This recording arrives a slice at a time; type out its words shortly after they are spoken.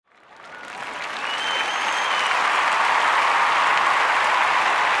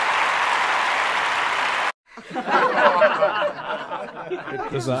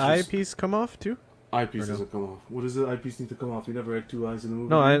Does the eyepiece come off too? Eyepiece doesn't come off. What does the eyepiece need to come off? You never had 2 eyes in the movie?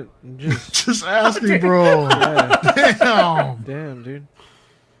 No, I just Just asking, bro. yeah. Damn. Damn, dude.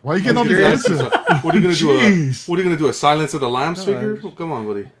 Why are you getting all these answers? What are you gonna do? Jeez. What are you gonna do? A Silence of the Lambs No, figure? Oh, come on,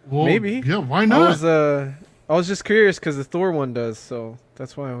 buddy. Well, Maybe. Yeah, why not? I was just curious because the Thor one does, so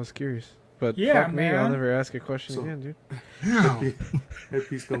that's why I was curious. But Yeah, fuck me, I'll never ask a question again, dude. Damn.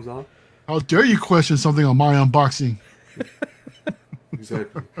 Headpiece comes off. How dare you question something on my unboxing?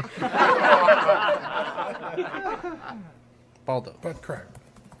 Exactly. Baldo. Butt crack.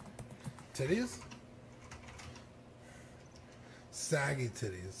 Titties? Saggy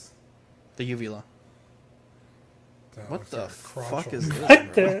titties. The uvula. That What looks the like a crotch fuck hole. is this,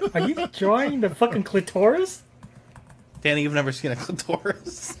 What bro? the? Are you drawing the fucking clitoris? Danny, you've never seen a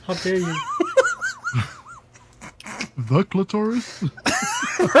clitoris? How dare you? The clitoris?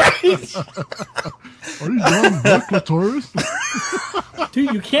 Right? Are you drawing the clitoris?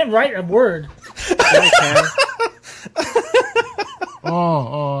 Dude, you can't write a word.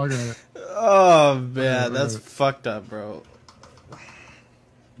 Oh, I got it. Oh, man, that's fucked up, bro.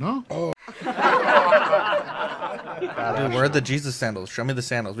 No? Oh. Dude, where are the Jesus sandals? Show me the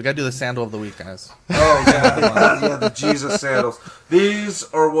sandals. We gotta do the sandal of the week, guys. Oh, yeah, the Jesus sandals. These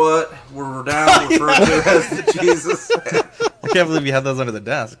are what we're now referring to as the Jesus sandals. I can't believe you had those under the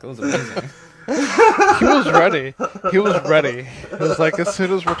desk. Those are amazing. He was ready. He was ready. It was like, as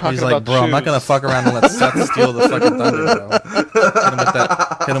soon as we're talking He's like, about bro, I'm not gonna fuck around and let Seth steal the fucking thunder, bro.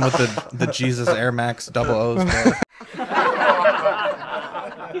 Hit him with the Jesus Air Max double O's, bro.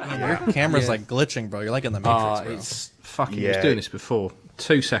 Your camera's like glitching, bro. You're like in the Matrix, bro. It's fucking. He was doing this before.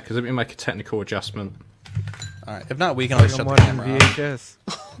 2 seconds. Let me make a technical adjustment. All right. If not, we can always shut the camera off. VHS.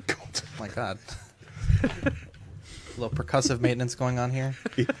 Oh god. My god. A little percussive maintenance going on here.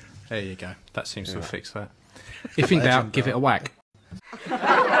 There you go. That seems to have fixed that. If in doubt, give it a whack. We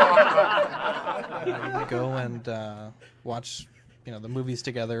go and watch, the movies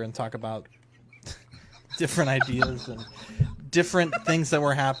together and talk about different ideas and different things that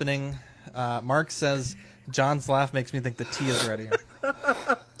were happening. Mark says John's laugh makes me think the tea is ready.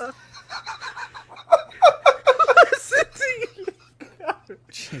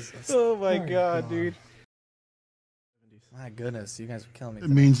 Jesus. Oh my god, dude. My goodness, you guys are killing me. It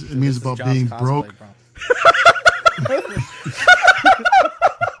means about being broke. Bro.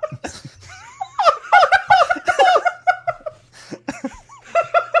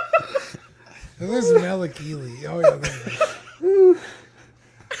 There's Malik Ely. Oh, yeah, there it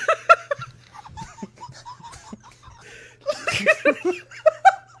is.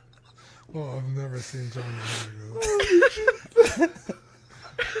 Oh, I've never seen John Hager.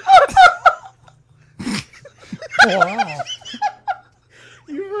 Wow.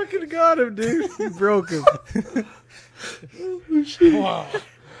 You fucking got him, dude. You broke him. Wow.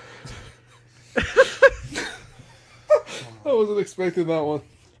 I wasn't expecting that one.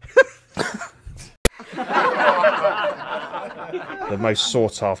 The most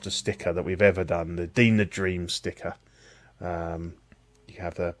sought after sticker that we've ever done, the Dean the Dream sticker. You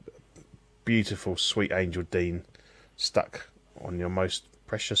have the beautiful sweet angel Dean stuck on your most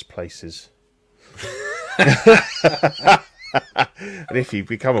precious places. And if you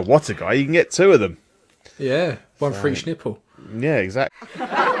become a water guy, you can get 2 of them. Yeah, one for each nipple. Yeah, exactly.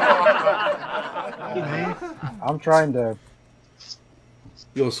 I'm trying to.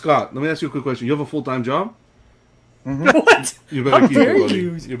 Yo, Scott, let me ask you a quick question. You have a full-time job? What? You better How keep dare it, buddy.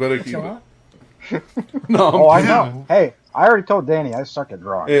 you? You better keep John? it. No, Oh, I know. Hey, I already told Danny I suck at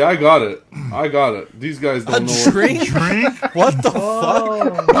drawing. Hey, I got it. I got it. These guys don't know. Drink? What the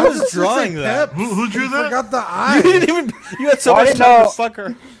fuck? Who was drawing that? Who drew that? Forgot the You eye. didn't even. You had so Oh, I much didn't time know. to fuck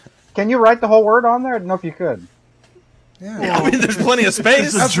her. Can you write the whole word on there? I didn't know if you could. Yeah. I mean, there's plenty of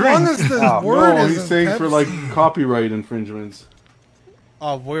space. As long as the Oh. word No, is he's saying for like copyright infringements.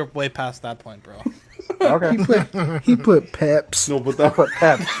 Oh, we're way past that point, bro. Okay. He put peps. No, but that. Put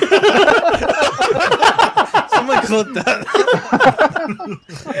peps. Someone clip that.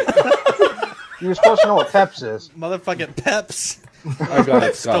 You're supposed to know what peps is. Motherfucking Peps. I got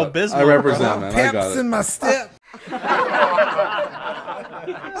it, Still Scott. Bismarck, I represent, man. I Peps got in it. my step.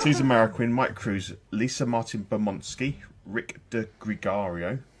 Susan Mariquin, Mike Cruz, Lisa Martin Bermondsky, Rick de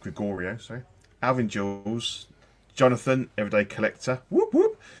Gregorio, sorry, Alvin Jules, Jonathan, Everyday Collector, whoop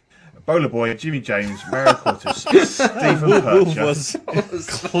whoop, Bowler Boy, Jimmy James, Mario Cortis, Stephen Percher. was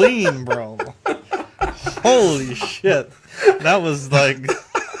clean, bro. Holy shit. That was like...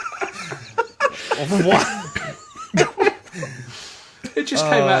 What? It just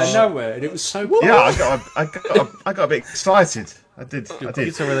came out of nowhere, and it was so. Yeah, I got a bit excited. I did. Dude, I did.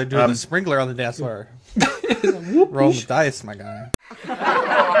 Pete's over there doing the sprinkler on the dance floor. Rolling the dice, my guy.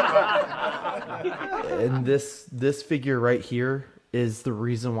 And this figure right here is the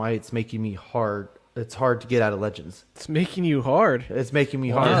reason why it's making me hard. It's hard to get out of Legends. It's making you hard. It's making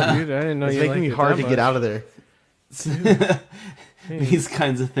me Wow, hard. dude, I didn't know it's you making me liked it hard that to get much. out of there. These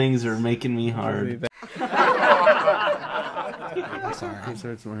kinds of things are making me hard. I'm sorry. It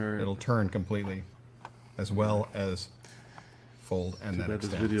hurts my hair. It'll turn completely, as well as fold and then This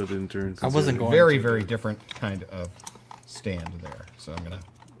extend. video didn't turn. I wasn't going Very, to. very different kind of stand there. So I'm gonna.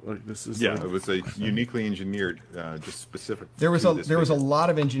 Like this is Yeah, it was a uniquely engineered, just specific. There was to a this there was a figure. lot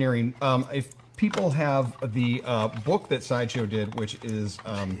of engineering. If people have the book that Sideshow did, which is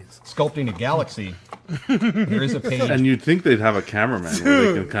sculpting a galaxy, there is a page. And you'd think they'd have a cameraman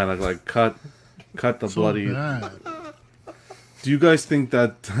where they can kind of like cut the So bloody. bad. Do you guys think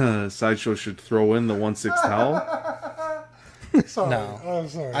that Sideshow should throw in the 1/6 towel? Sorry. No. I'm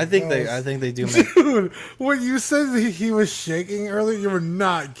sorry. I think That was- they do make. Dude, when you said that he was shaking earlier, you were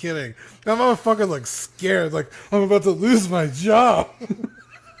not kidding. That motherfucker looked scared, like I'm about to lose my job.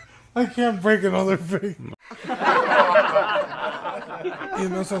 I can't break another thing.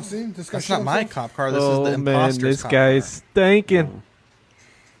 EMS on scene. That's Discussion. not on my scene? cop car. This Oh is the man, imposter's this cop guy's car. stinking.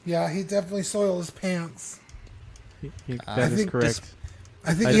 Yeah, he definitely soiled his pants. That is correct.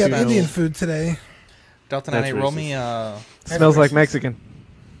 I think I he had do Indian know. food today. Delta That's 98, roll racist. me. Smells like Mexican.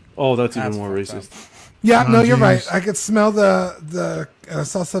 Oh, that's even That's more fucked racist. Yeah, Oh, no, you're right. James. I could smell the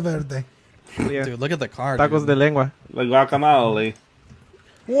salsa verde. Yeah. Dude, look at the car. Tacos dude. de lengua. Like guacamole.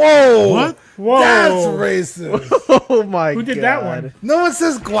 Whoa! What? Whoa. That's racist. Oh my god. Who did that one? No one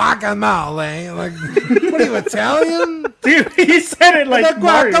says guacamole. Like, what are you, Italian? Dude, he said it like The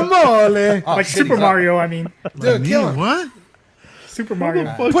Mario. guacamole. Oh, Like shit, Super he's up. Mario, I mean. Dude, kill him. What? Super Mario.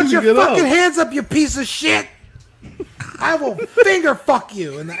 Fuck Put did your you get fucking up? hands up, you piece of shit. I will finger fuck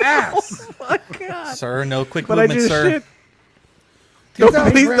you in the ass. Sir, no quick But I movement, just sir. shit. No,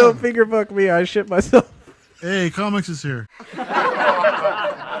 2,000 please round. don't finger fuck me. I shit myself. Hey, comics is here.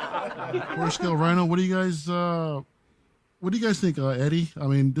 Four scale Rhino. What do you guys think, Eddie? I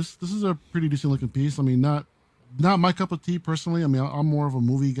mean, this is a pretty decent looking piece. I mean, not my cup of tea personally. I mean, I'm more of a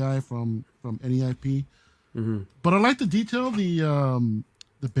movie guy from NEIP. But I like the detail. The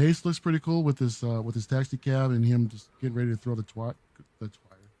base looks pretty cool with his taxi cab and him just getting ready to throw the twat. The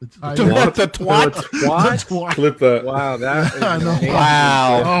What? The twat. What? The twat. Clip that. Wow, that is I know. amazing.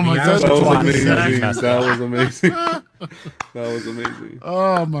 Wow. Oh my god. That was Twat amazing. exactly. That was amazing. That was amazing.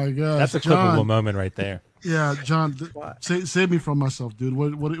 Oh my gosh. That's a John, clippable moment right there. Yeah, John, save me from myself, dude.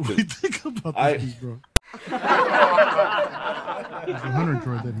 What do you think about this piece, bro? He's the hunter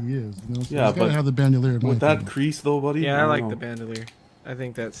droid that he is. You know? So Yeah, he's gotta but have the bandolier. in my with that opinion. crease though, buddy. Yeah, I don't like know. the bandolier. I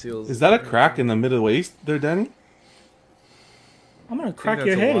think that seals. Is that a crack in the middle waist there, Danny? I'm gonna crack that's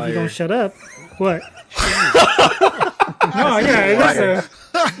your a head if you wire. don't shut up. What? No, yeah, it is a. It's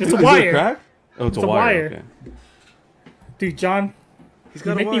a Is it a wire. crack? Oh, it's a wire. Okay. Dude, John, He's you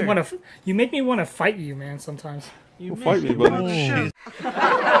got make a me wire. want to. You make me want to fight you, man. Sometimes. You Well, fight me, buddy.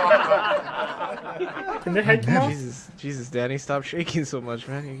 Can their head come off? Jesus, Danny, stop shaking so much,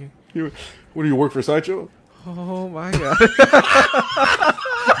 man. What do you work for, Sideshow? Oh my god.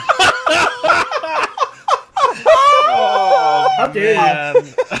 How dare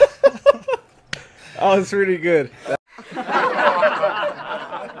you? Oh, it's really good.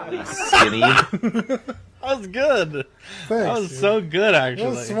 Skinny. That was good. That was dude. so good, That actually.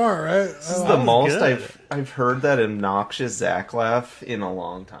 was smart, right? This is I the like most good. I've heard that obnoxious Zach laugh in a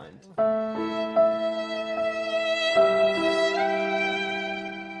long time.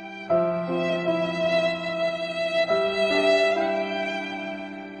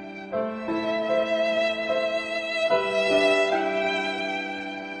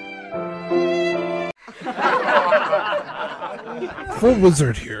 Full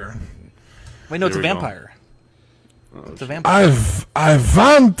wizard here. Wait, no, it's a Here we go. vampire. It's a vampire. I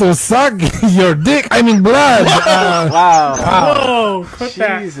want to suck your dick. I mean blood. Wow. Whoa, quit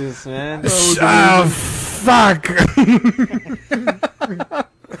that. Jesus, man. Fuck. Jesus,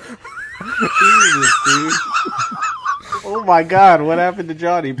 dude. Oh my god, what happened to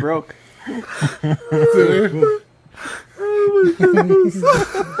John? He broke.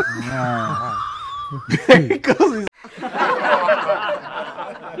 There he goes.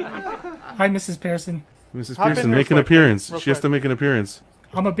 Hi, Mrs. Pearson. Mrs. Hop in Pearson, real make an quick, appearance. real She has quick. to make an appearance.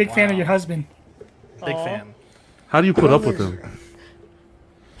 I'm a big fan of your husband. Big fan. How do you put up with him?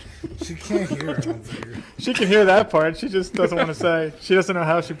 She can't hear. I don't think. She can hear that part. She just doesn't want to say. She doesn't know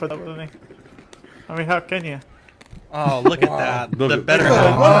how she put up with me. I mean, how can you? Oh, look at that. Look The at- better Oh,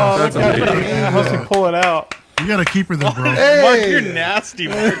 half. Oh, that's look at amazing. that. How she pull it out. You got to keep her there, bro. Mark, you're nasty,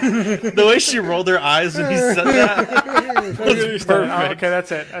 Mark. The way she rolled her eyes when he said that was perfect. Oh, okay,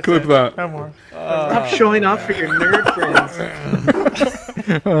 that's it. That's Clip it. that. No more. Stop showing off for your nerd friends.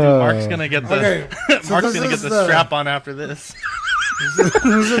 Mark's gonna get the Okay, so Mark's this gonna get is the the- strap on after this. This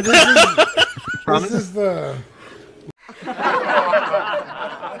is the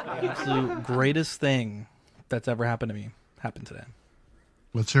Absolute greatest thing that's ever happened to me happened today.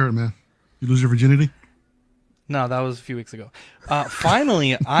 Let's hear it, man. You lose your virginity? No, that was a few weeks ago.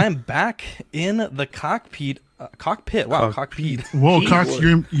 Finally, I'm back in the cockpit. Cockpit. Wow, cockpit. Whoa, Cox,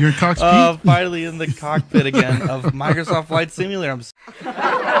 you're in Cox Pete? Finally in the cockpit again of Microsoft Flight Simulator. what's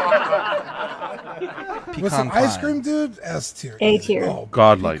the ice cream dude? S tier. A tier. Oh,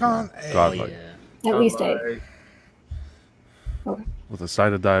 Godlike. pecan A. Godlike. At least A. Okay. With a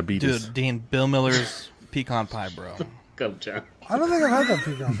side of diabetes. Dude, Dean, Bill Miller's pecan pie, bro. Go, John. I don't think I've had that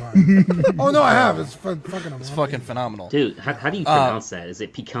pecan pie. Oh no, I have. It's fucking. It's fucking phenomenal. Dude, how do you pronounce that? Is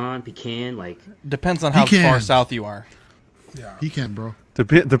it pecan, like? Depends on how Pecan. far south you are. Yeah. He can't, bro.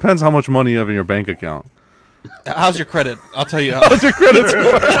 Depends how much money you have in your bank account. How's your credit? I'll tell you. How's your credit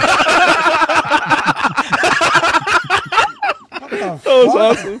score? That was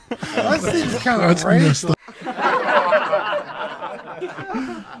awesome. That seems kind of That's messed racial.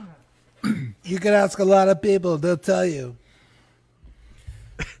 You can ask a lot of people; they'll tell you.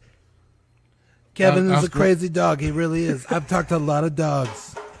 Kevin is a ask crazy dog. He really is. I've talked to a lot of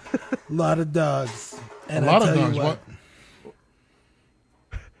dogs. A lot of dogs. And A lot I of tell dogs. you What?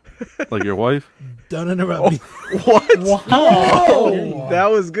 Like your wife? Don't interrupt me. What? Whoa! That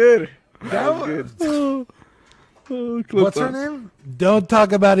was good. That was good. What's her name? Don't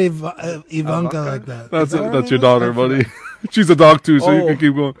talk about Ivanka like that. That's Is that her that's your name? daughter, buddy. She's a dog too, so you can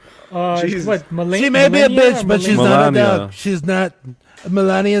keep going. Jesus. What? She may be a bitch, but she's not a Melania. dog. She's not.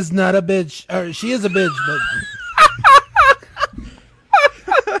 Melania's not a bitch. Or she is a bitch, but.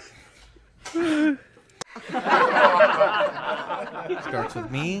 Starts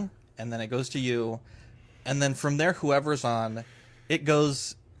with me, and then it goes to you, and then from there, whoever's on, it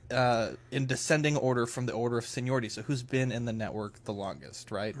goes in descending order from the order of seniority. So who's been in the network the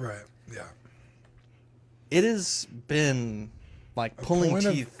longest, right? Right. Yeah. It has been like pulling point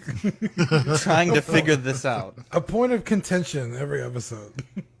of- teeth, trying to figure this out. A point of contention every episode.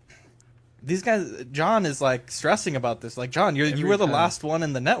 These guys, John is like stressing about this. Like, John, you were the last one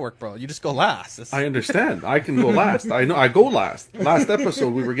in the network, bro. You just go last. I understand. I can go last. I know. I go last. Last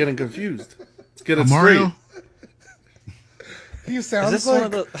episode, we were getting confused. Let's get it Mario? straight. He sounds this one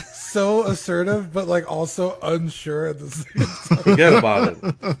like of the- so assertive, but like also unsure at the same time. Forget about it.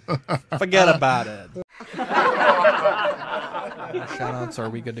 Forget about it. Shoutouts, are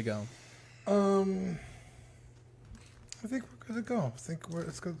we good to go? I think we're good to go. I think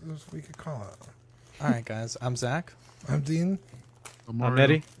it's good. We could call it. All right, guys. I'm Zach. I'm Dean. I'm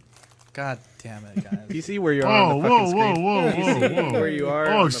Eddie. God damn it, guys. You see where you are Whoa, on the fucking whoa, screen. whoa, You whoa, see whoa. where you are.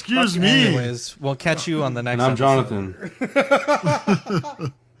 Oh, on the excuse fucking- me. Anyways, we'll catch you on the next And I'm episode. Jonathan.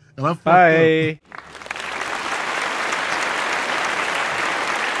 And I fucked up. Bye.